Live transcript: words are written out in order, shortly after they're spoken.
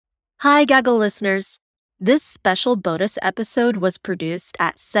Hi, Gaggle listeners. This special bonus episode was produced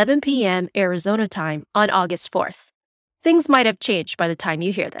at 7 p.m. Arizona time on August 4th. Things might have changed by the time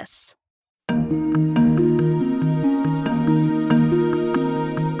you hear this.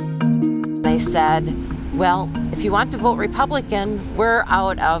 They said, well, if you want to vote Republican, we're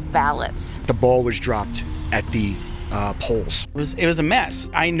out of ballots. The ball was dropped at the polls. It was a mess.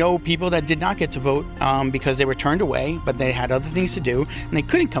 I know people that did not get to vote because they were turned away, but they had other things to do, and they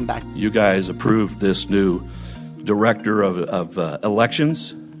couldn't come back. You guys approved this new director of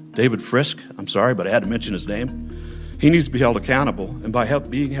elections, David Frisk. I'm sorry, but I had to mention his name. He needs to be held accountable, and by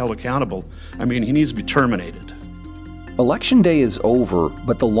being held accountable, I mean he needs to be terminated. Election day is over,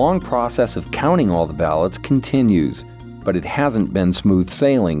 but the long process of counting all the ballots continues. But it hasn't been smooth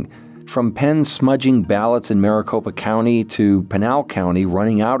sailing. From Penn smudging ballots in Maricopa County to Pinal County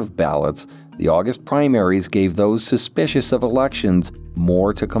running out of ballots, the August primaries gave those suspicious of elections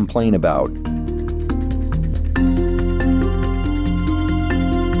more to complain about.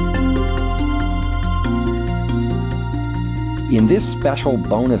 In this special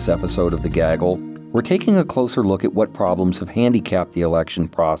bonus episode of The Gaggle, we're taking a closer look at what problems have handicapped the election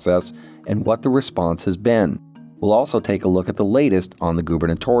process and what the response has been. We'll also take a look at the latest on the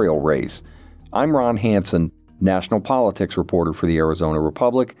gubernatorial race. I'm Ron Hansen, national politics reporter for the Arizona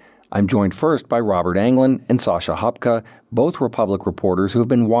Republic. I'm joined first by Robert Anglin and Sasha Hupka, both Republic reporters who have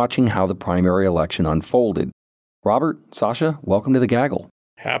been watching how the primary election unfolded. Robert, Sasha, welcome to The Gaggle.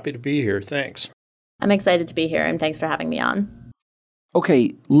 Happy to be here, thanks. I'm excited to be here, and thanks for having me on.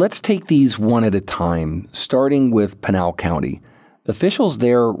 Okay, let's take these one at a time, starting with Pinal County. Officials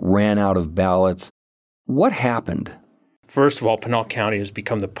there ran out of ballots. What happened? First of all, Pinal County has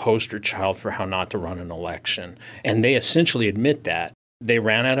become the poster child for how not to run an election. And they essentially admit that. They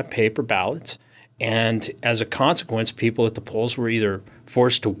ran out of paper ballots. And as a consequence, people at the polls were either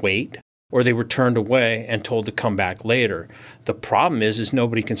forced to wait or they were turned away and told to come back later. The problem is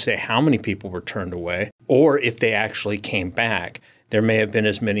nobody can say how many people were turned away or if they actually came back. There may have been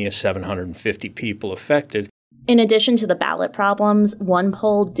as many as 750 people affected. In addition to the ballot problems, one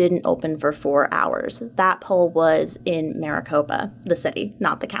poll didn't open for 4 hours. That poll was in Maricopa, the city,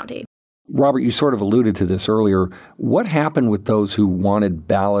 not the county. Robert, you sort of alluded to this earlier. What happened with those who wanted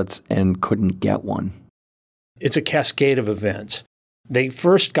ballots and couldn't get one? It's a cascade of events. They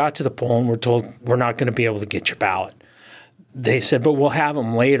first got to the poll and were told, we're not going to be able to get your ballot. They said, but we'll have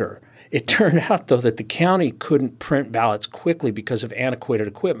them later. It turned out, though, that the county couldn't print ballots quickly because of antiquated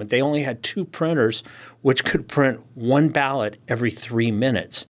equipment. They only had 2 printers, which could print 1 ballot every 3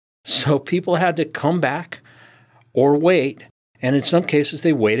 minutes. So people had to come back or wait. And in some cases,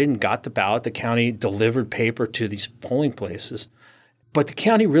 they waited and got the ballot. The county delivered paper to these polling places. But the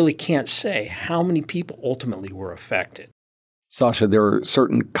county really can't say how many people ultimately were affected. Sasha, there are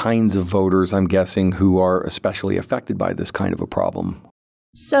certain kinds of voters, I'm guessing, who are especially affected by this kind of a problem.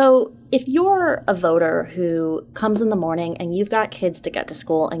 So if you're a voter who comes in the morning and you've got kids to get to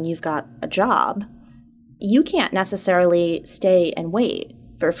school and you've got a job, you can't necessarily stay and wait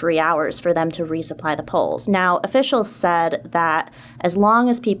for 3 hours for them to resupply the polls. Now, officials said that as long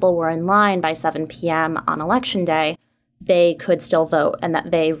as people were in line by 7 p.m. on Election Day, they could still vote and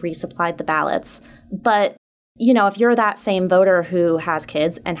that they resupplied the ballots. But, you know, if you're that same voter who has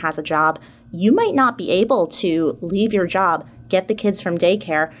kids and has a job, you might not be able to leave your job, get the kids from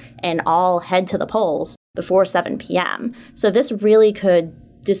daycare, and all head to the polls before 7 p.m. So this really could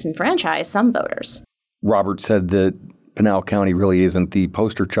disenfranchise some voters. Robert said that Pinal County really isn't the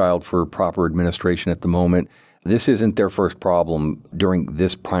poster child for proper administration at the moment. This isn't their first problem during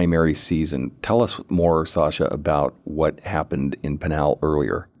this primary season. Tell us more, Sasha, about what happened in Pinal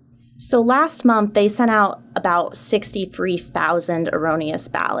earlier. So last month, they sent out about 63,000 erroneous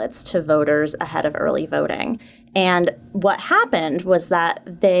ballots to voters ahead of early voting. And what happened was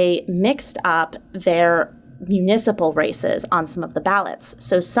that they mixed up their municipal races on some of the ballots.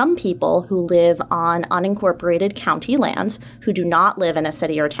 So some people who live on unincorporated county land, who do not live in a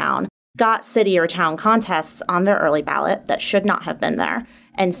city or town, got city or town contests on their early ballot that should not have been there.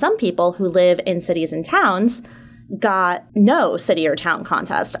 And some people who live in cities and towns got no city or town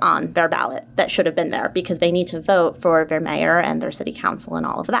contest on their ballot that should have been there because they need to vote for their mayor and their city council and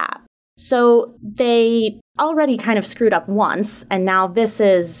all of that. So they already kind of screwed up once, and now this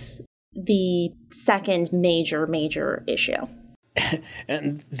is the second major issue.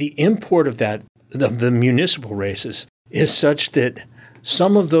 And the import of that, the municipal races, is such that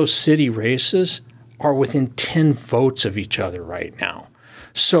some of those city races are within 10 votes of each other right now.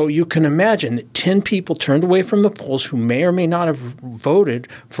 So you can imagine that 10 people turned away from the polls who may or may not have voted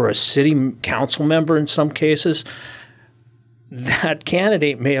for a city council member in some cases. that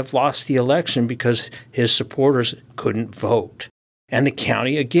candidate may have lost the election because his supporters couldn't vote. And the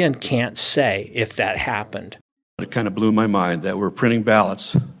county, again, can't say if that happened. It kind of blew my mind that we're printing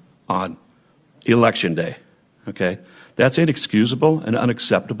ballots on Election Day, okay? That's inexcusable and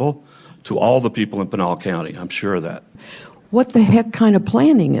unacceptable to all the people in Pinal County. I'm sure of that. What the heck kind of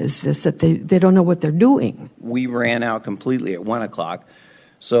planning is this that they don't know what they're doing? We ran out completely at 1 o'clock.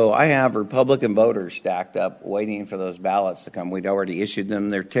 So I have Republican voters stacked up waiting for those ballots to come. We'd already issued them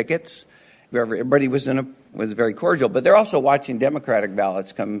their tickets. Everybody was very cordial, but they're also watching Democratic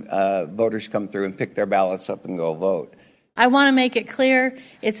ballots voters come through and pick their ballots up and go vote. I want to make it clear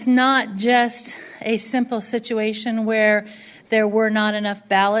it's not just a simple situation where there were not enough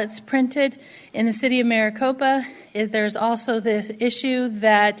ballots printed. In the city of Maricopa, there's also this issue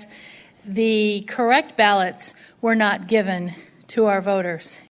that the correct ballots were not given to our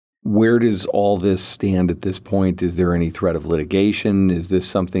voters. Where does all this stand at this point? Is there any threat of litigation? Is this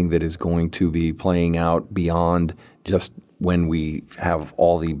something that is going to be playing out beyond just when we have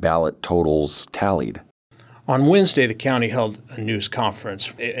all the ballot totals tallied? On Wednesday, the county held a news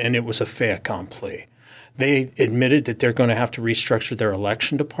conference, and it was a fait accompli. They admitted that they're going to have to restructure their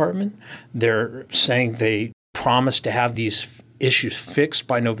election department. They're saying they promised to have these issues fixed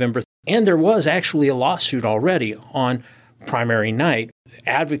by November. And there was actually a lawsuit already on primary night.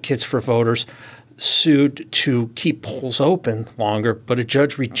 Advocates for voters sued to keep polls open longer, but a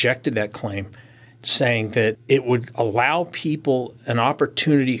judge rejected that claim, saying that it would allow people an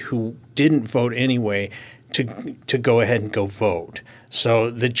opportunity who didn't vote anyway to go ahead and go vote. So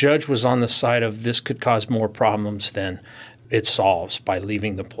the judge was on the side of this could cause more problems than it solves by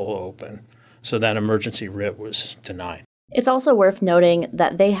leaving the poll open. So that emergency writ was denied. It's also worth noting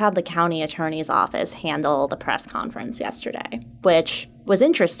that they had the county attorney's office handle the press conference yesterday, which was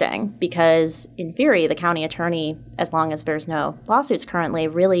interesting because in theory, the county attorney, as long as there's no lawsuits currently,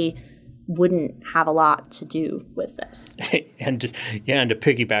 really wouldn't have a lot to do with this. And to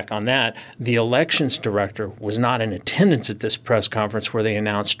piggyback on that, the elections director was not in attendance at this press conference where they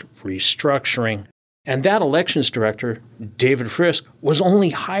announced restructuring. And that elections director, David Frisk, was only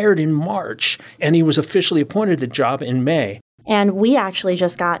hired in March, and he was officially appointed to the job in May. And we actually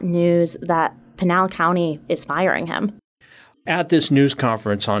just got news that Pinal County is firing him. At this news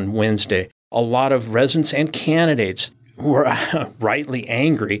conference on Wednesday, a lot of residents and candidates were rightly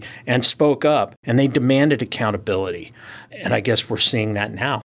angry and spoke up, and they demanded accountability. And I guess we're seeing that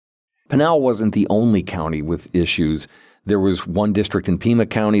now. Pinal wasn't the only county with issues. There was one district in Pima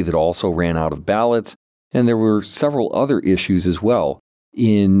County that also ran out of ballots, and there were several other issues as well.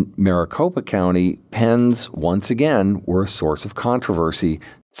 In Maricopa County, pens, once again, were a source of controversy.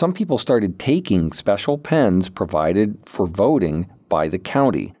 Some people started taking special pens provided for voting by the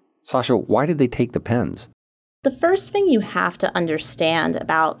county. Sasha, why did they take the pens? The first thing you have to understand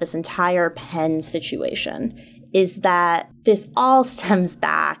about this entire pen situation is that this all stems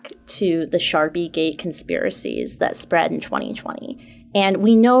back to the Sharpiegate conspiracies that spread in 2020. And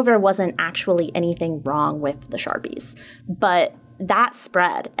we know there wasn't actually anything wrong with the Sharpies, but that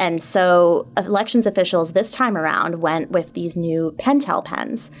spread. And so elections officials this time around went with these new Pentel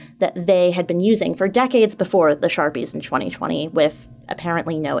pens that they had been using for decades before the Sharpies in 2020 with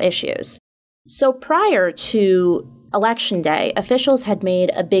apparently no issues. So prior to Election Day, officials had made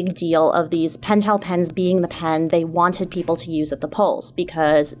a big deal of these Pentel pens being the pen they wanted people to use at the polls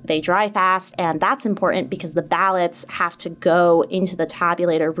because they dry fast, and that's important because the ballots have to go into the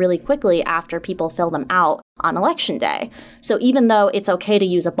tabulator really quickly after people fill them out on Election Day. So even though it's okay to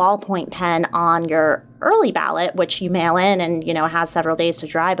use a ballpoint pen on your early ballot, which you mail in and, has several days to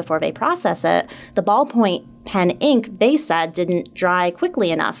dry before they process it, the ballpoint pen ink, they said, didn't dry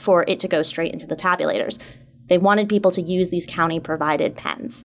quickly enough for it to go straight into the tabulators. They wanted people to use these county-provided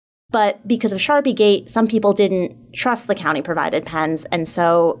pens. But because of Sharpiegate, some people didn't trust the county-provided pens, and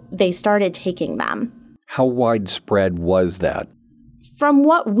so they started taking them. How widespread was that? From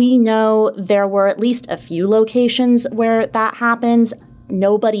what we know, there were at least a few locations where that happened.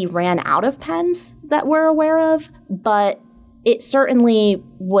 Nobody ran out of pens that we're aware of, but it certainly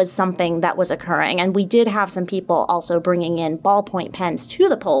was something that was occurring. And we did have some people also bringing in ballpoint pens to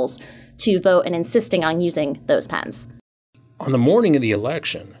the polls to vote and insisting on using those pens. On the morning of the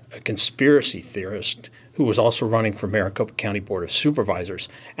election, a conspiracy theorist who was also running for Maricopa County Board of Supervisors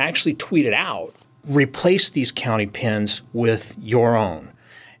actually tweeted out, replace these county pens with your own.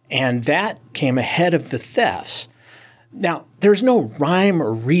 And that came ahead of the thefts. Now, there's no rhyme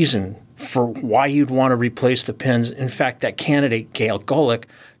or reason for why you'd want to replace the pens. In fact, that candidate, Gaggle,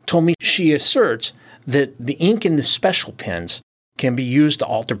 told me she asserts that the ink in the special pens can be used to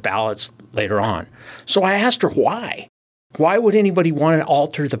alter ballots later on. So I asked her why. Why would anybody want to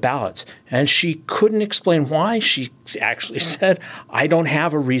alter the ballots? And she couldn't explain why. She actually said, I don't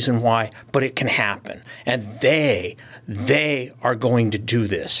have a reason why, but it can happen. And they are going to do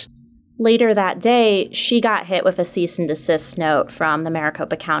this. Later that day, she got hit with a cease and desist note from the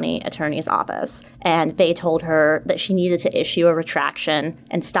Maricopa County Attorney's Office, and they told her that she needed to issue a retraction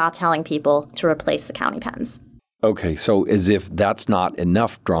and stop telling people to replace the county pens. Okay, so as if that's not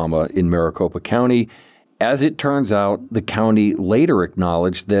enough drama in Maricopa County, as it turns out, the county later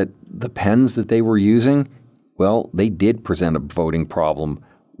acknowledged that the pens that they were using, well, they did present a voting problem.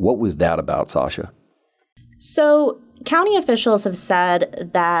 What was that about, Sasha? So county officials have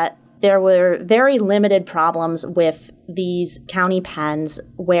said that there were very limited problems with these county pens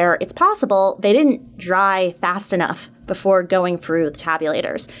where it's possible they didn't dry fast enough before going through the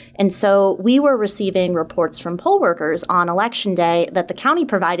tabulators. And so we were receiving reports from poll workers on election day that the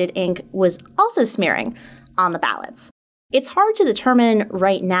county-provided ink was also smearing on the ballots. It's hard to determine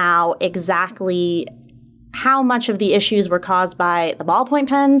right now exactly how much of the issues were caused by the ballpoint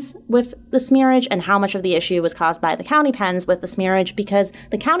pens with the smearage and how much of the issue was caused by the county pens with the smearage, because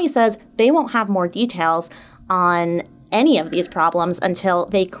the county says they won't have more details on any of these problems until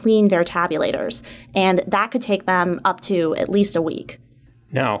they clean their tabulators. And that could take them up to at least a week.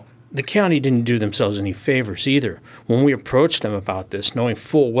 Now, the county didn't do themselves any favors either. When we approached them about this, knowing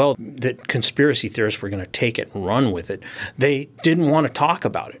full well that conspiracy theorists were going to take it and run with it, they didn't want to talk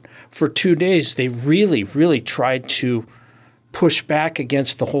about it. For 2 days, they really tried to push back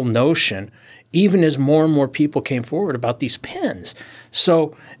against the whole notion, even as more and more people came forward about these pens.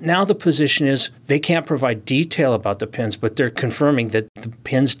 So now the position is they can't provide detail about the pens, but they're confirming that the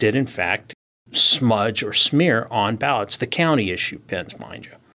pens did, in fact, smudge or smear on ballots, the county issue pens, mind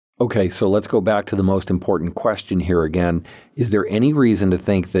you. Okay, so let's go back to the most important question here again. Is there any reason to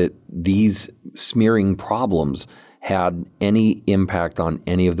think that these smearing problems had any impact on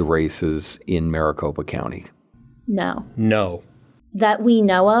any of the races in Maricopa County? No. No. That we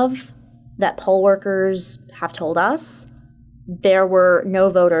know of, that poll workers have told us, there were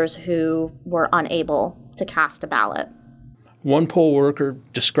no voters who were unable to cast a ballot. One poll worker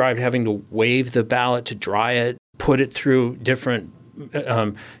described having to wave the ballot to dry it, put it through different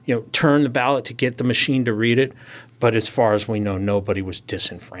turn the ballot to get the machine to read it. But as far as we know, nobody was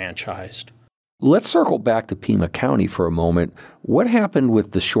disenfranchised. Let's circle back to Pima County for a moment. What happened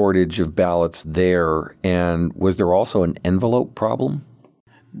with the shortage of ballots there, and was there also an envelope problem?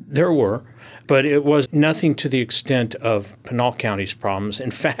 There were, but it was nothing to the extent of Pinal County's problems.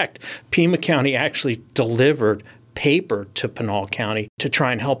 In fact, Pima County actually delivered paper to Pinal County to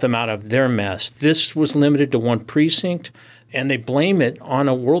try and help them out of their mess. This was limited to one precinct, and they blame it on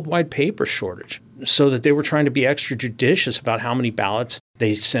a worldwide paper shortage, so that they were trying to be extra judicious about how many ballots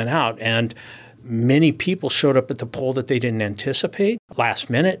they sent out. And many people showed up at the poll that they didn't anticipate. Last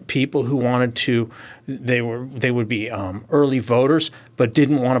minute, people who wanted to, they would be early voters, but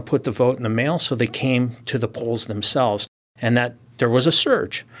didn't want to put the vote in the mail, so they came to the polls themselves. And that there was a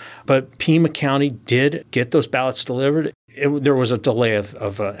surge. But Pima County did get those ballots delivered. There was a delay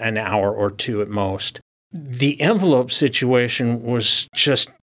of an hour or two at most. The envelope situation was just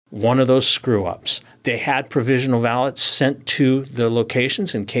one of those screw-ups. They had provisional ballots sent to the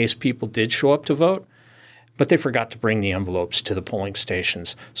locations in case people did show up to vote, but they forgot to bring the envelopes to the polling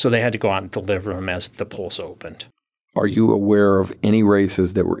stations, so they had to go out and deliver them as the polls opened. Are you aware of any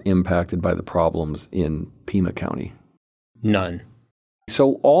races that were impacted by the problems in Pima County? None.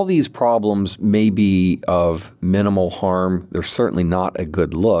 So all these problems may be of minimal harm. They're certainly not a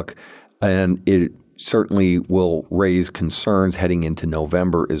good look, and it certainly will raise concerns heading into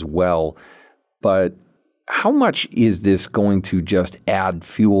November as well. But how much is this going to just add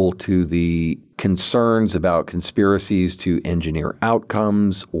fuel to the concerns about conspiracies to engineer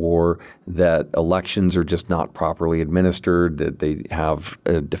outcomes, or that elections are just not properly administered, that they have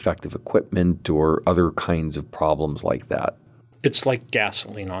defective equipment, or other kinds of problems like that? It's like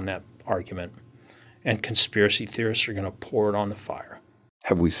gasoline on that argument, and conspiracy theorists are going to pour it on the fire.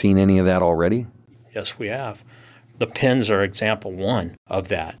 Have we seen any of that already? Yes, we have. The pens are example one of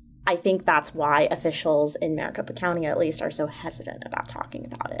that. I think that's why officials in Maricopa County, at least, are so hesitant about talking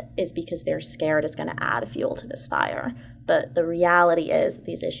about it, is because they're scared it's going to add fuel to this fire. But the reality is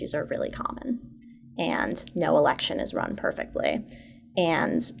these issues are really common, and no election is run perfectly.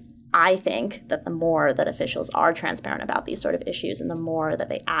 And I think that the more that officials are transparent about these sort of issues and the more that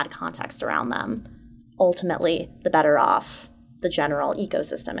they add context around them, ultimately, the better off the general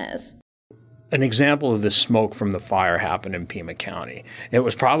ecosystem is. An example of the smoke from the fire happened in Pima County. It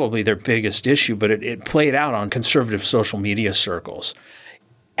was probably their biggest issue, but it played out on conservative social media circles.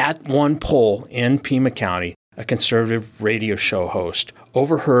 At one poll in Pima County, a conservative radio show host,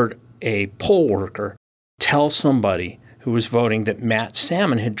 overheard a poll worker tell somebody who was voting that Matt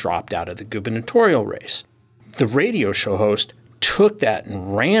Salmon had dropped out of the gubernatorial race. The radio show host took that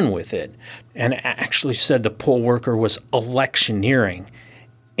and ran with it and actually said the poll worker was electioneering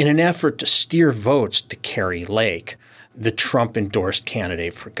in an effort to steer votes to Kari Lake, the Trump-endorsed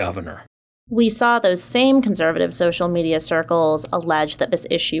candidate for governor. We saw those same conservative social media circles allege that this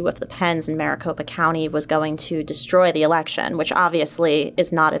issue with the pens in Maricopa County was going to destroy the election, which obviously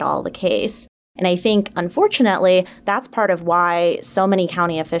is not at all the case. And I think, unfortunately, that's part of why so many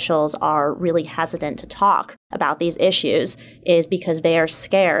county officials are really hesitant to talk about these issues, is because they are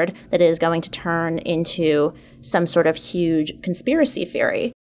scared that it is going to turn into some sort of huge conspiracy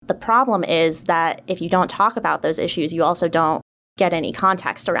theory. The problem is that if you don't talk about those issues, you also don't get any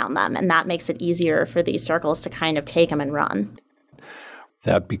context around them, and that makes it easier for these circles to kind of take them and run.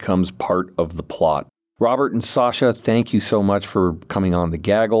 That becomes part of the plot. Robert and Sasha, thank you so much for coming on the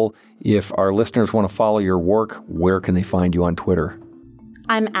Gaggle. If our listeners want to follow your work, where can they find you on Twitter?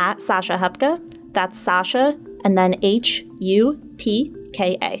 I'm at Sasha Hupka. That's Sasha, and then Hupka.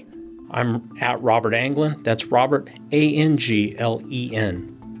 I'm at Robert Anglin. That's Robert,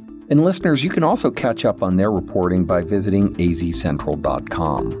 Anglen. And listeners, you can also catch up on their reporting by visiting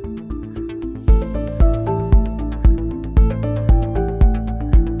azcentral.com.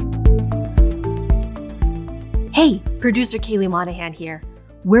 Hey, producer Kaylee Monahan here.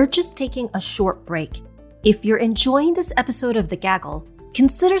 We're just taking a short break. If you're enjoying this episode of The Gaggle,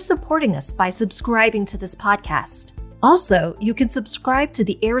 consider supporting us by subscribing to this podcast. Also, you can subscribe to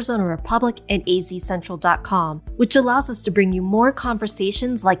the Arizona Republic and azcentral.com, which allows us to bring you more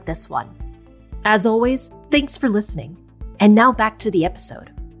conversations like this one. As always, thanks for listening. And now back to the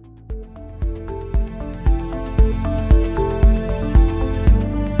episode.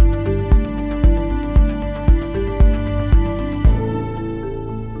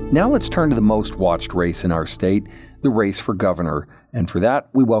 Now let's turn to the most watched race in our state, the race for governor. And for that,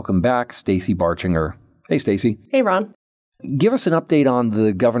 we welcome back Stacey Barchinger. Hey, Stacey. Hey, Ron. Give us an update on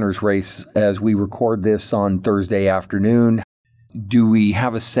the governor's race as we record this on Thursday afternoon. Do we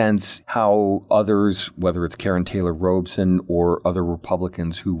have a sense how others, whether it's Karen Taylor Robeson or other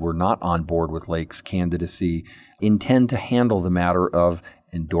Republicans who were not on board with Lake's candidacy, intend to handle the matter of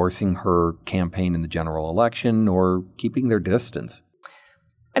endorsing her campaign in the general election or keeping their distance?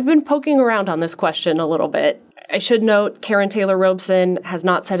 I've been poking around on this question a little bit. I should note Karen Taylor Robeson has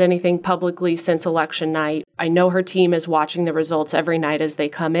not said anything publicly since election night. I know her team is watching the results every night as they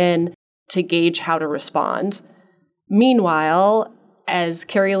come in to gauge how to respond. Meanwhile, as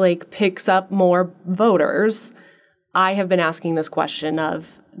Kari Lake picks up more voters, I have been asking this question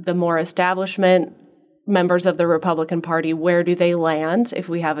of the more establishment members of the Republican Party, where do they land if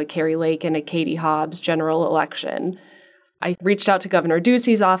we have a Kari Lake and a Katie Hobbs general election? I reached out to Governor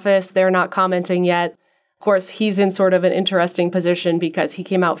Ducey's office. They're not commenting yet. Of course, he's in sort of an interesting position because he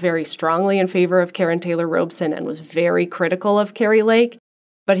came out very strongly in favor of Karen Taylor Robeson and was very critical of Kari Lake.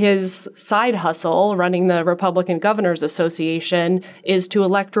 But his side hustle, running the Republican Governors Association, is to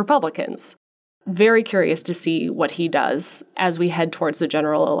elect Republicans. Very curious to see what he does as we head towards the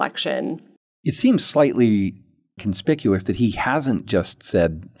general election. It seems slightly conspicuous that he hasn't just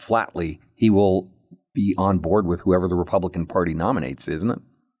said flatly he will be on board with whoever the Republican Party nominates, isn't it?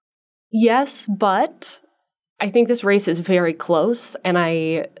 Yes, but I think this race is very close, and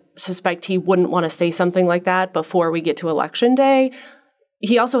I suspect he wouldn't want to say something like that before we get to Election Day.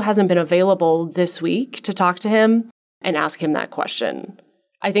 He also hasn't been available this week to talk to him and ask him that question.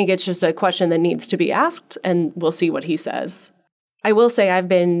 I think it's just a question that needs to be asked, and we'll see what he says. I will say I've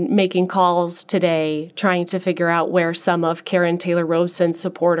been making calls today trying to figure out where some of Karen Taylor Robeson's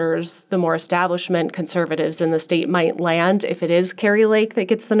supporters, the more establishment conservatives in the state, might land if it is Kari Lake that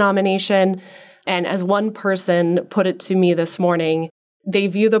gets the nomination. And as one person put it to me this morning, they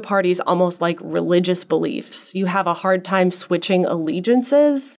view the parties almost like religious beliefs. You have a hard time switching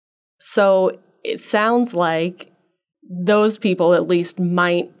allegiances. So it sounds like those people at least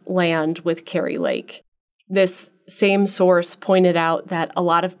might land with Kari Lake. This same source pointed out that a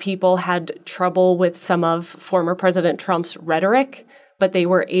lot of people had trouble with some of former President Trump's rhetoric, but they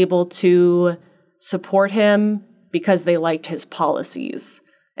were able to support him because they liked his policies.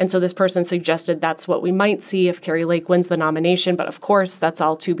 And so this person suggested that's what we might see if Kari Lake wins the nomination. But of course, that's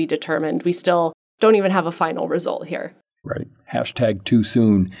all to be determined. We still don't even have a final result here. Right. Hashtag too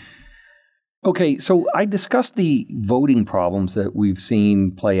soon. Okay, so I discussed the voting problems that we've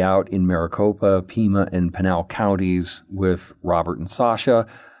seen play out in Maricopa, Pima, and Pinal counties with Robert and Sasha.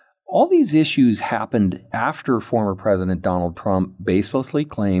 All these issues happened after former President Donald Trump baselessly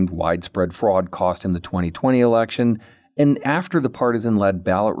claimed widespread fraud cost him the 2020 election, and after the partisan-led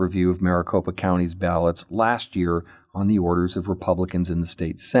ballot review of Maricopa County's ballots last year on the orders of Republicans in the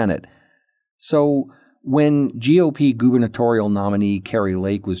state Senate. So, when GOP gubernatorial nominee Kari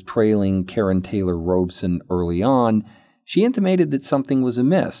Lake was trailing Karen Taylor Robeson early on, she intimated that something was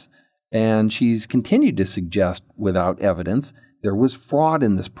amiss, and she's continued to suggest, without evidence, there was fraud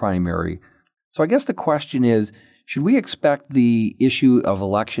in this primary. So I guess the question is, should we expect the issue of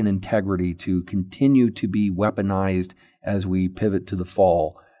election integrity to continue to be weaponized as we pivot to the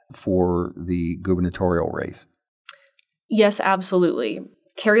fall for the gubernatorial race? Yes, absolutely.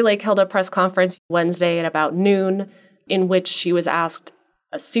 Kari Lake held a press conference Wednesday at about noon in which she was asked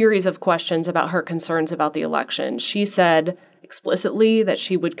a series of questions about her concerns about the election. She said explicitly that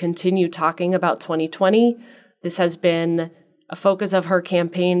she would continue talking about 2020. This has been a focus of her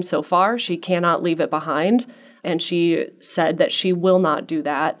campaign so far. She cannot leave it behind. And she said that she will not do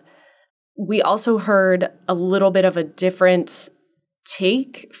that. We also heard a little bit of a different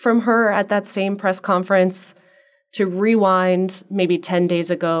take from her at that same press conference. To rewind, maybe 10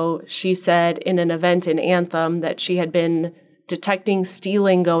 days ago, she said in an event in Anthem that she had been detecting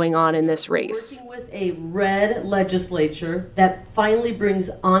stealing going on in this race. Working with a red legislature that finally brings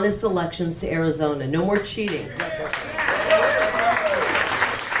honest elections to Arizona. No more cheating.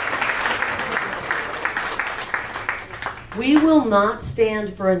 We will not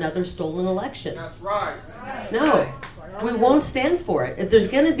stand for another stolen election. That's right. No, we won't stand for it. If there's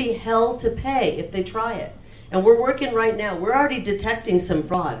going to be hell to pay if they try it. And we're working right now. We're already detecting some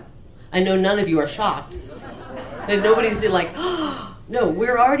fraud. I know none of you are shocked. And nobody's like, oh, no,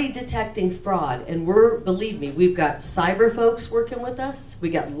 we're already detecting fraud. And believe me, we've got cyber folks working with us. We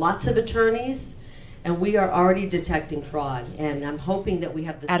got lots of attorneys. And we are already detecting fraud. And I'm hoping that we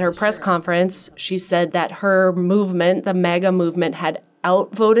have At her press conference, she said that her movement, the MAGA movement, had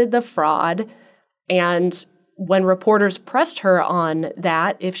outvoted the fraud. And when reporters pressed her on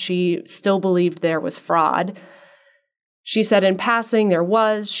that, if she still believed there was fraud, she said in passing there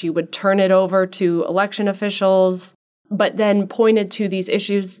was, she would turn it over to election officials, but then pointed to these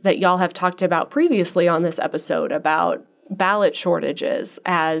issues that y'all have talked about previously on this episode about ballot shortages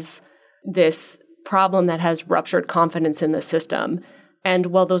as this problem that has ruptured confidence in the system. And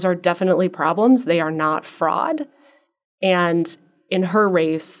while those are definitely problems, they are not fraud. And in her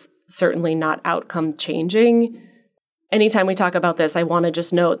race, certainly not outcome changing. Anytime we talk about this, I want to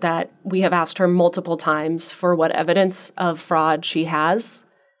just note that we have asked her multiple times for what evidence of fraud she has,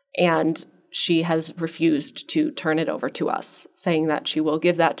 and she has refused to turn it over to us, saying that she will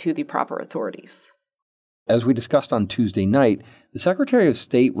give that to the proper authorities. As we discussed on Tuesday night, the Secretary of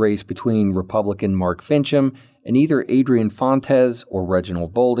State race between Republican Mark Finchem and either Adrian Fontes or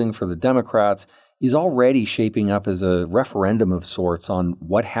Reginald Boulding for the Democrats is already shaping up as a referendum of sorts on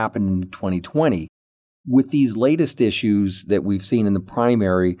what happened in 2020. With these latest issues that we've seen in the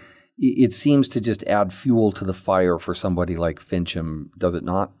primary, it seems to just add fuel to the fire for somebody like Finchem, does it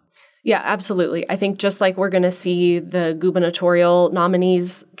not? Yeah, absolutely. I think just like we're going to see the gubernatorial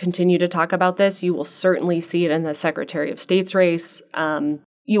nominees continue to talk about this, you will certainly see it in the Secretary of State's race.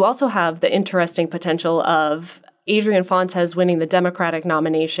 You also have the interesting potential of Adrian Fontes winning the Democratic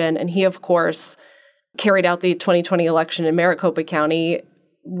nomination, and he, of course, carried out the 2020 election in Maricopa County,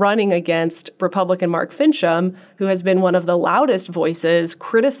 running against Republican Mark Finchem, who has been one of the loudest voices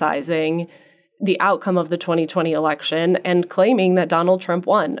criticizing the outcome of the 2020 election and claiming that Donald Trump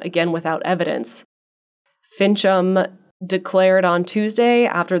won, again without evidence. Finchem declared on Tuesday,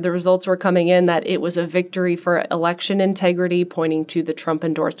 after the results were coming in, that it was a victory for election integrity, pointing to the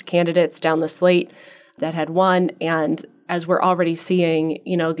Trump-endorsed candidates down the slate that had won. And as we're already seeing,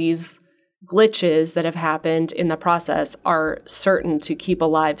 these glitches that have happened in the process are certain to keep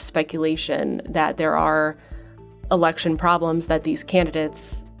alive speculation that there are election problems that these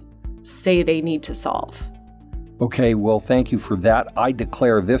candidates say they need to solve. Okay, well, thank you for that. I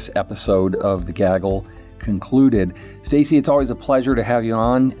declare this episode of The Gaggle concluded. Stacey, it's always a pleasure to have you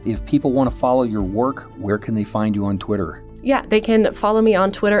on. If people want to follow your work, where can they find you on Twitter? Yeah, they can follow me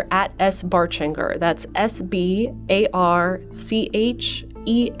on Twitter at @SBarchenger. That's SBARCHENGER.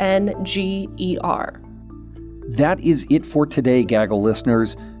 That is it for today, Gaggle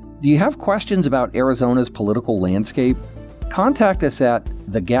listeners. Do you have questions about Arizona's political landscape? Contact us at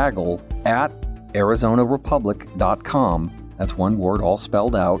thegaggle@arizonarepublic.com. That's one word, all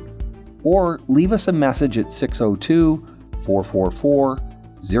spelled out. Or leave us a message at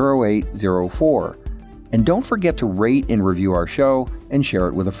 602-444-0804. And don't forget to rate and review our show and share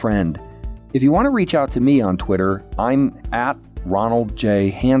it with a friend. If you want to reach out to me on Twitter, I'm at Ronald J.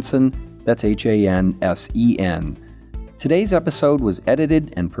 Hansen, that's Hansen. Today's episode was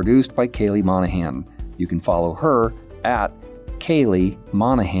edited and produced by Kaylee Monahan. You can follow her at Kaylee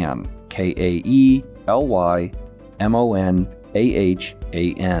Monahan,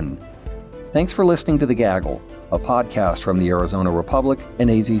 KaelyMonahan. Thanks for listening to The Gaggle, a podcast from the Arizona Republic and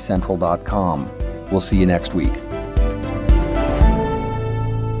azcentral.com. We'll see you next week.